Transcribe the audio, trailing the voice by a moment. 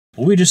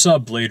Well, we just saw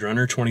Blade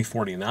Runner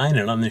 2049,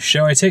 and on this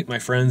show I take my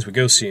friends, we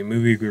go see a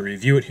movie, we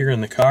review it here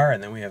in the car,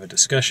 and then we have a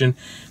discussion.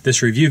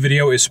 This review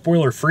video is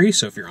spoiler-free,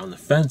 so if you're on the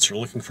fence or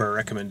looking for a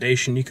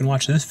recommendation, you can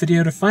watch this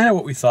video to find out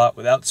what we thought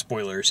without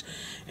spoilers.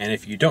 And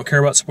if you don't care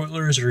about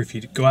spoilers, or if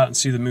you go out and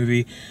see the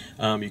movie,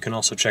 you can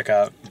also check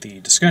out the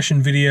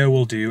discussion video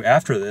we'll do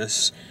after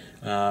this,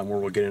 where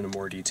we'll get into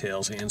more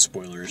details and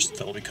spoilers.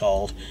 That'll be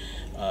called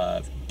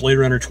Blade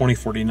Runner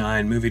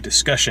 2049 Movie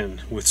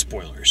Discussion with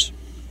Spoilers.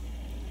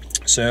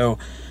 So,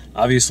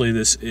 obviously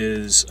this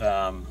is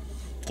the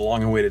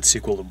long-awaited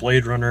sequel to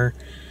Blade Runner.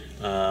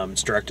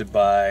 It's directed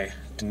by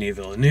Denis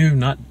Villeneuve,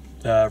 not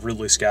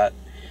Ridley Scott,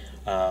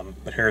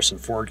 but Harrison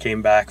Ford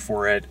came back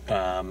for it.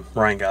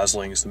 Ryan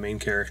Gosling is the main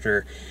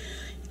character.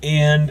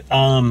 And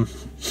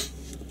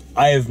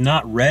I have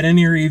not read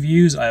any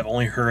reviews. I've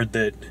only heard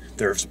that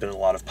there's been a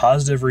lot of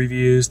positive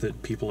reviews,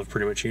 that people have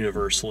pretty much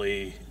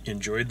universally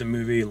enjoyed the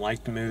movie and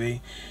liked the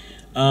movie.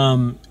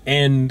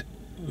 And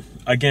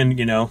again,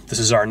 you know, this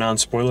is our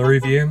non-spoiler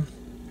review.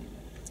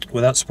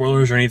 Without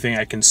spoilers or anything,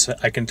 I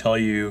can tell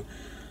you,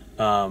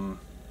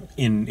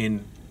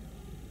 in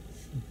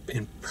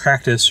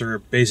practice, or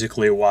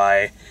basically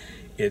why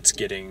it's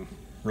getting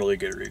really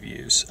good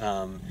reviews.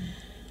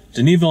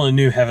 Denis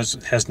Villeneuve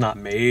has not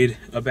made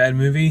a bad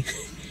movie.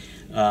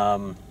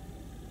 This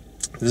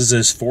is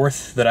his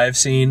fourth that I've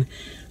seen,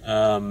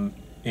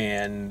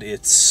 and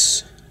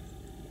it's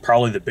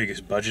probably the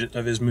biggest budget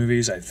of his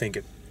movies. I think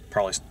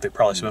they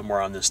probably spent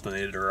more on this than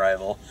they did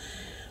Arrival.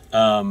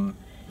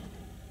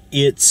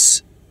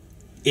 It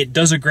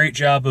does a great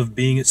job of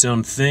being its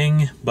own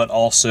thing, but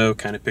also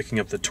kind of picking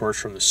up the torch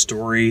from the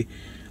story.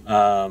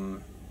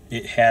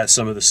 It has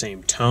some of the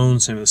same tone,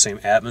 some of the same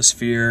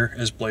atmosphere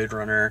as Blade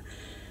Runner,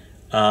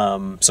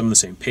 some of the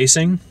same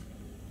pacing,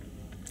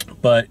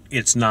 but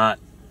it's not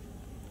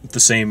the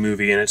same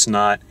movie, and it's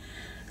not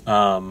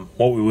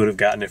what we would have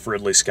gotten if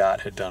Ridley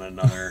Scott had done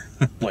another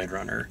Blade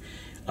Runner.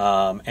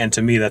 And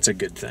to me, that's a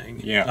good thing.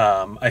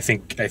 Yeah. I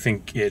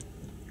think it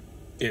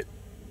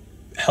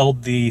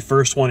held the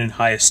first one in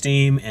high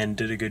esteem and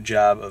did a good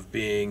job of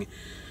being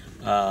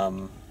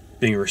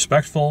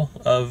respectful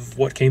of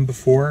what came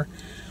before,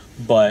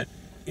 but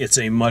it's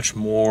a much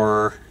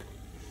more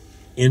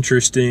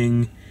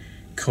interesting,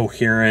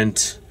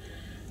 coherent,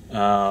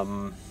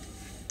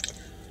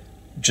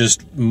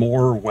 just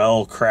more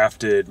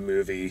well-crafted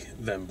movie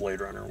than Blade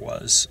Runner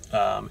was.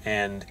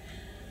 And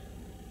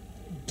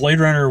Blade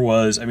Runner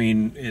was, I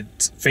mean,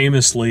 it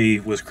famously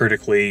was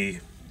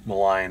critically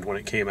maligned when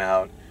it came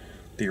out.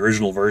 The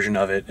original version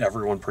of it,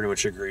 everyone pretty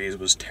much agrees,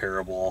 was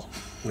terrible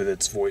with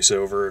its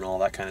voiceover and all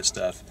that kind of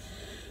stuff.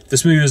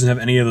 This movie doesn't have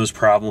any of those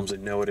problems.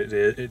 It knows what it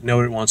is. It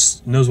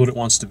knows what it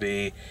wants to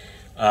be,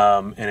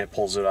 and it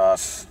pulls it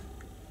off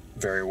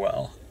very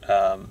well.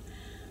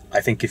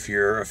 I think if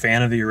you're a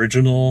fan of the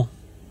original,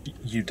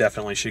 you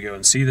definitely should go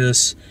and see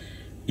this.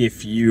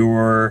 If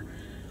you're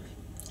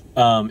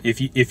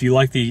if you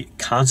like the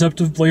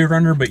concept of Blade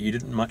Runner, but you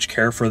didn't much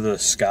care for the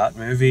Scott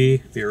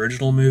movie, the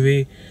original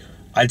movie,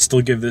 I'd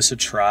still give this a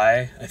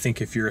try. I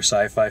think if you're a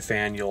sci-fi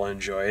fan, you'll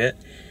enjoy it,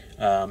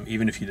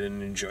 even if you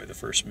didn't enjoy the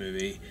first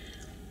movie.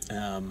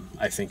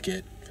 I think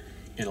it,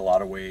 in a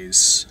lot of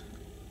ways,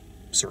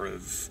 sort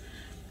of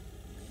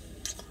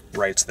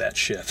rights that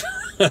ship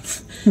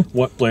of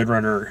what Blade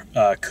Runner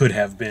could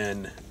have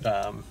been,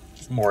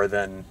 more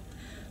than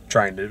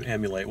trying to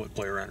emulate what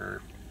Blade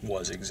Runner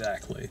was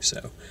exactly.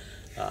 So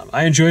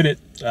I enjoyed it.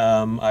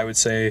 I would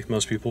say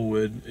most people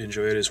would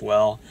enjoy it as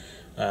well.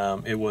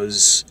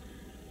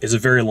 It's a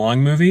very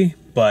long movie,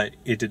 but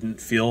it didn't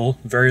feel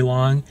very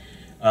long.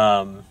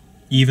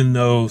 Even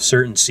though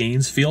certain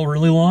scenes feel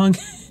really long,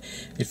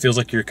 it feels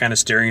like you're kind of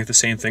staring at the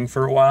same thing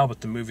for a while,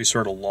 but the movie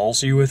sort of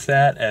lulls you with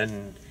that,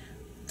 and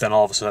then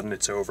all of a sudden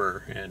it's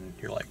over, and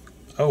you're like,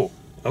 oh,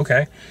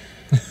 okay.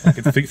 Like,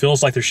 it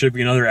feels like there should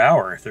be another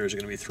hour if there's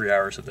going to be 3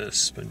 hours of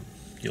this, but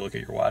you look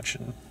at your watch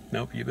and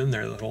nope, you've been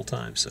there the whole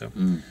time. So,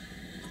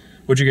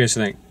 what'd you guys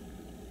think?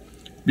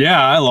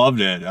 Yeah, I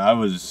loved it. I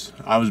was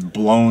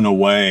blown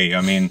away. I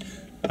mean,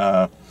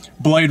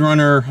 Blade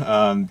Runner,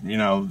 you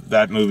know,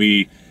 that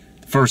movie,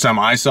 first time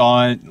I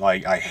saw it,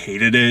 like, I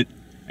hated it.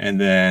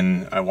 And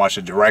then I watched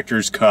the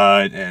director's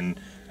cut and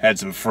had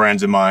some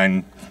friends of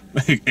mine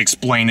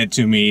explain it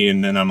to me.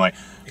 And then I'm like,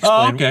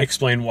 okay.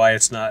 Explain why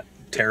it's not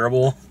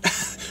terrible.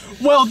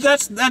 Well,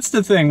 that's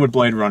the thing with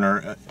Blade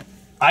Runner.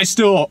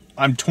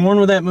 I'm torn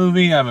with that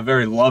movie. I have a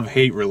very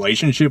love-hate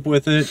relationship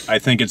with it. I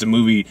think it's a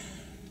movie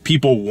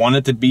people want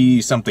it to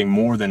be something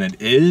more than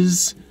it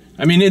is.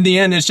 I mean, in the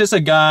end, it's just a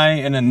guy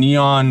in a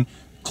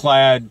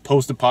neon-clad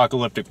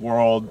post-apocalyptic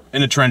world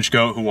in a trench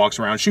coat who walks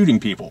around shooting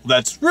people.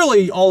 That's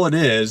really all it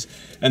is.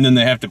 And then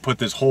they have to put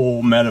this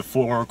whole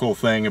metaphorical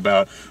thing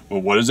about,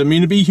 well, what does it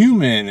mean to be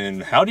human?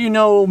 And how do you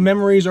know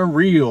memories are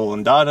real?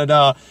 And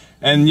da-da-da.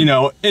 And, you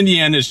know, in the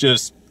end, it's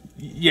just,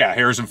 yeah,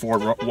 Harrison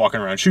Ford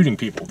walking around shooting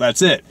people.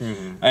 That's it.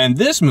 And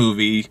this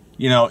movie,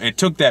 you know, it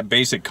took that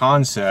basic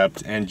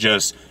concept and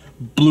just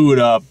blew it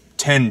up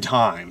 10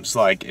 times.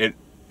 Like, it,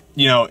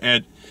 you know,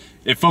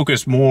 it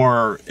focused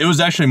more, it was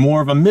actually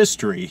more of a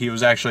mystery. He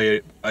was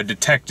actually a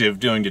detective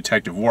doing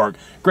detective work.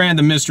 Granted,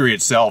 the mystery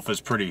itself is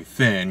pretty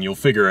thin. You'll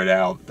figure it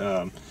out,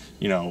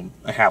 you know,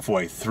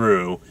 halfway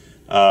through.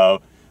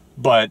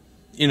 But,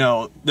 you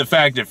know, the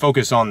fact it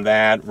focused on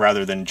that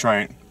rather than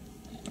trying,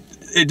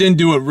 it didn't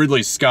do what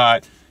Ridley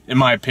Scott, in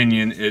my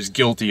opinion, is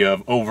guilty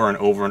of over and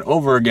over and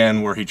over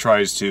again, where he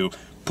tries to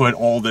put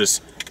all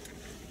this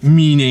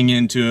meaning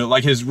into it,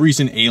 like his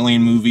recent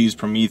Alien movies,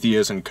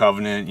 Prometheus and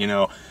Covenant. You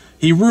know,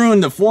 he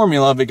ruined the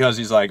formula because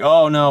he's like,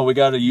 oh no, we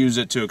got to use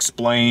it to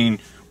explain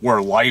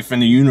where life in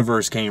the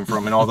universe came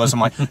from and all this. I'm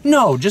like,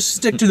 no, just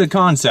stick to the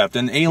concept.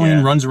 And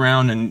Alien runs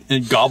around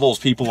and gobbles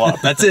people up.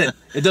 That's it.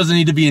 It doesn't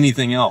need to be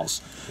anything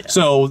else. Yeah.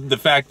 So the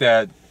fact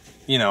that,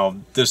 you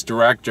know, this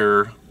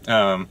director,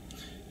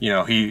 you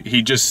know,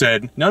 he just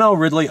said, no,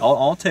 Ridley,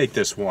 I'll take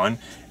this one.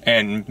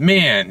 And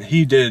man,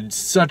 he did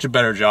such a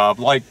better job.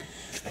 Like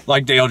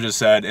Dale just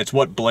said, it's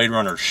what Blade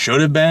Runner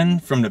should have been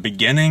from the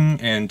beginning,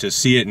 and to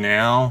see it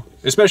now,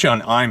 especially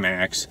on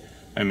IMAX,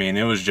 I mean,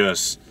 it was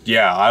just,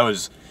 yeah, I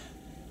was,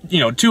 you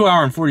know, 2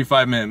 hour and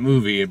 45-minute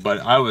movie, but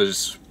I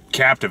was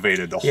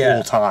captivated the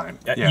whole time.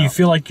 Yeah. You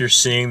feel like you're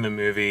seeing the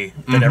movie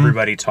that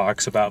everybody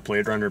talks about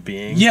Blade Runner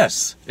being.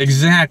 Yes,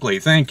 exactly.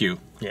 Thank you.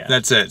 Yeah.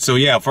 That's it. So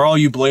yeah, for all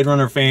you Blade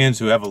Runner fans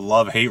who have a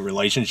love-hate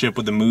relationship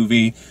with the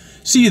movie,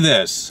 see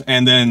this,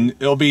 and then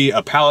it'll be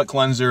a palate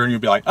cleanser, and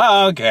you'll be like,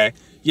 oh, okay.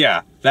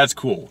 Yeah, that's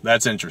cool.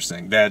 That's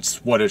interesting.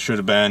 That's what it should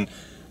have been.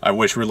 I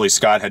wish Ridley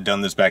Scott had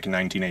done this back in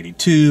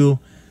 1982.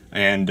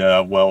 And,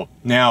 well,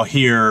 now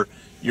here,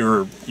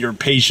 your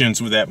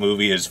patience with that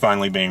movie is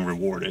finally being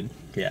rewarded.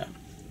 Yeah.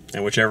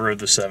 And whichever of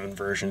the 7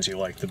 versions you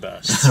like the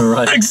best.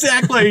 Right.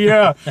 Exactly,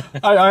 yeah.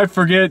 I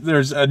forget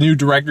there's a new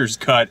director's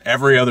cut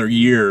every other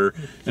year.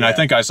 And I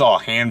think I saw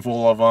a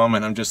handful of them,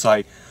 and I'm just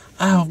like,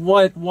 oh,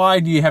 what? Why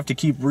do you have to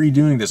keep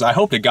redoing this? I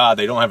hope to God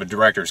they don't have a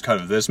director's cut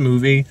of this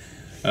movie.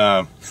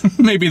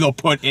 Maybe they'll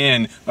put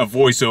in a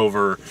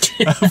voiceover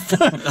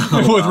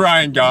with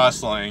Ryan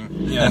Gosling.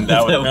 Yeah, and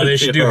that would, no, they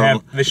should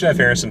have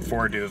Harrison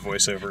Ford do the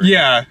voiceover.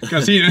 Yeah,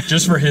 because he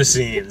just for his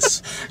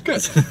scenes.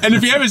 And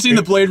if you haven't seen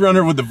the Blade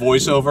Runner with the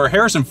voiceover,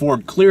 Harrison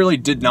Ford clearly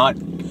did not.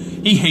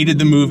 He hated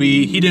the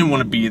movie. He didn't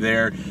want to be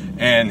there,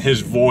 and his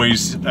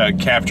voice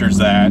captures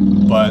that.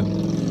 But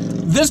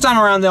this time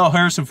around, though,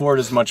 Harrison Ford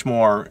is much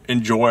more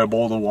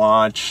enjoyable to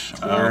watch.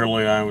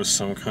 Clearly, I was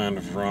some kind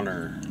of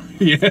runner.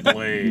 Yeah.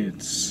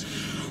 Blades.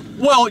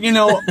 Well, you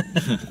know,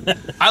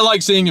 I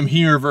like seeing him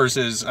here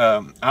versus,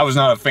 I was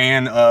not a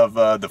fan of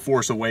The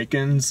Force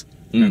Awakens.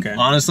 Okay.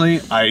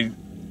 Honestly,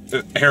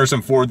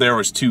 Harrison Ford there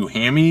was too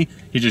hammy.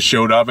 He just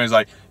showed up and he's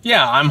like,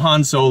 yeah, I'm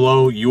Han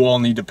Solo. You all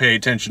need to pay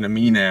attention to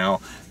me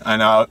now.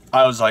 And I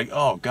was like,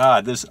 oh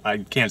God, I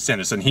can't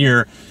stand this. And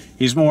here,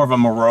 he's more of a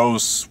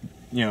morose,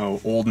 you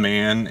know, old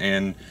man,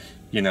 and,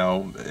 you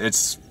know,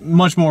 it's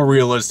much more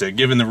realistic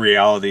given the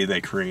reality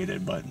they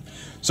created. But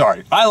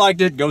sorry, I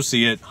liked it. Go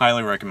see it.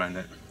 Highly recommend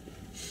it.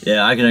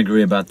 Yeah, I can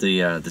agree about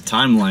the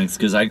time length,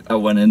 because I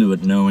went into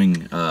it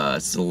knowing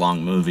it's a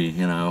long movie,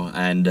 you know,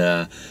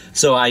 and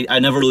so I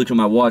never looked at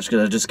my watch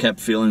because I just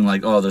kept feeling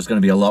like, oh, there's going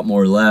to be a lot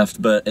more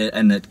left,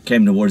 and it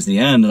came towards the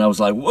end, and I was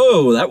like,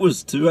 whoa, that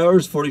was 2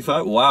 hours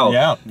 45. Wow.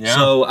 Yeah.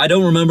 So I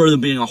don't remember there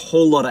being a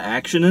whole lot of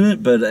action in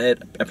it, but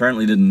it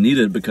apparently didn't need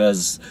it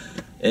because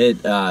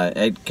it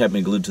kept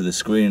me glued to the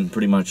screen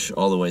pretty much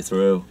all the way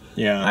through.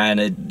 Yeah. And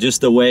it just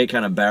the way it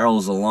kind of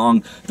barrels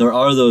along. There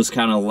are those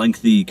kind of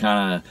lengthy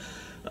kind of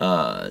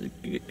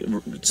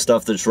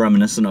stuff that's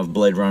reminiscent of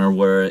Blade Runner,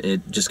 where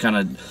it just kind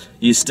of,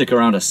 you stick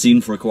around a scene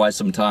for quite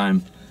some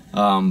time,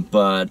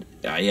 but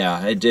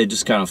yeah, it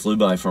just kind of flew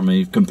by for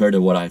me compared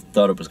to what I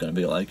thought it was going to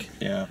be like.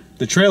 Yeah,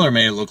 the trailer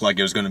made it look like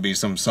it was going to be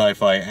some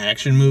sci-fi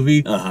action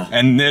movie,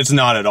 and it's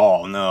not at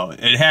all. No,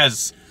 it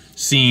has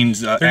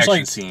scenes,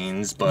 action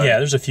scenes, but yeah,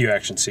 there's a few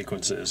action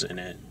sequences in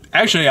it.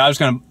 Actually,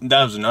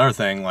 that was another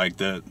thing. Like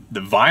the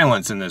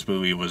violence in this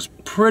movie was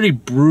pretty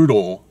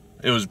brutal.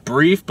 It was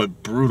brief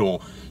but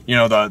brutal. You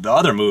know, the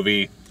other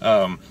movie,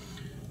 the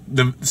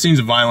scenes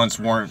of violence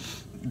weren't,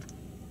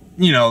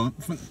 you know,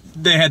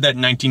 they had that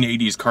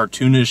 1980s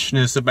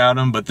cartoonishness about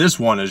them, but this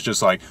one is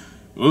just like,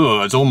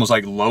 ooh, it's almost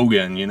like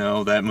Logan, you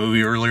know, that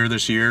movie earlier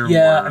this year.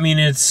 Yeah, I mean,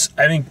 I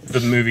think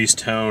the movie's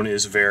tone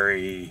is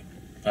very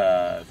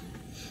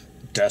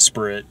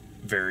desperate,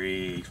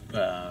 very,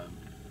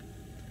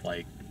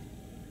 like,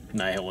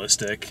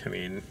 nihilistic. I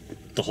mean,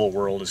 the whole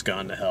world has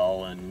gone to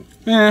hell, and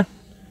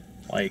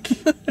like,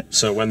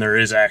 so when there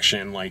is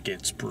action, like,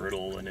 it's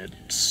brutal, and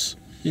it's...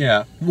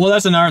 Yeah, well,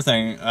 that's another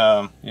thing.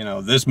 You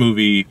know, this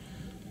movie,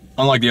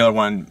 unlike the other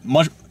one,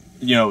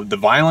 you know, the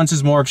violence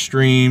is more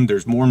extreme,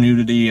 there's more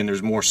nudity, and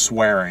there's more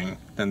swearing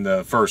than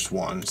the first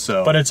one,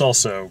 so... But it's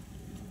also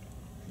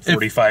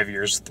 35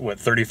 years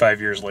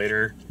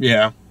later?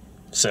 Yeah.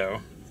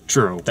 So...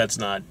 True. That's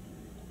not,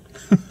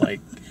 like,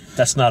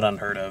 that's not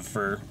unheard of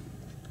for,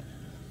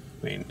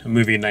 I mean, a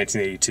movie in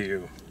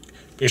 1982.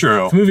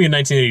 True. If a movie in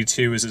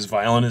 1982 was as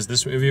violent as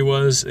this movie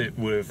was, it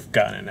would have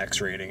gotten an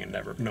X rating and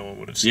no one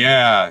would have seen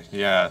it.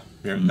 Yeah,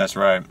 that's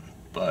right.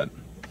 But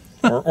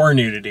or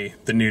nudity.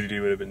 The nudity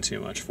would have been too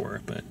much for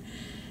it, but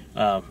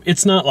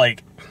it's not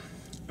like,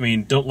 I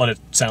mean, don't let it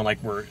sound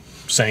like we're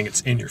saying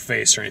it's in your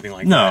face or anything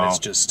like that. It's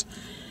just,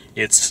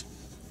 it's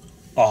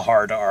a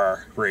hard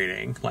R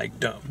rating. Like,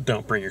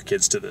 don't bring your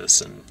kids to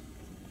this and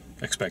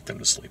expect them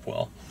to sleep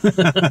well.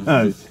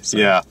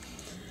 Yeah.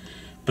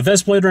 But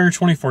that's Blade Runner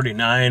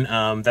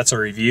 2049. That's our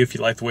review. If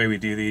you like the way we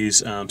do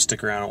these,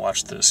 stick around and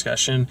watch the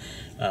discussion.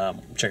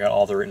 Check out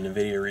all the written and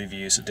video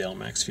reviews at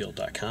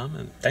dalemaxfield.com.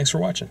 And thanks for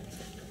watching.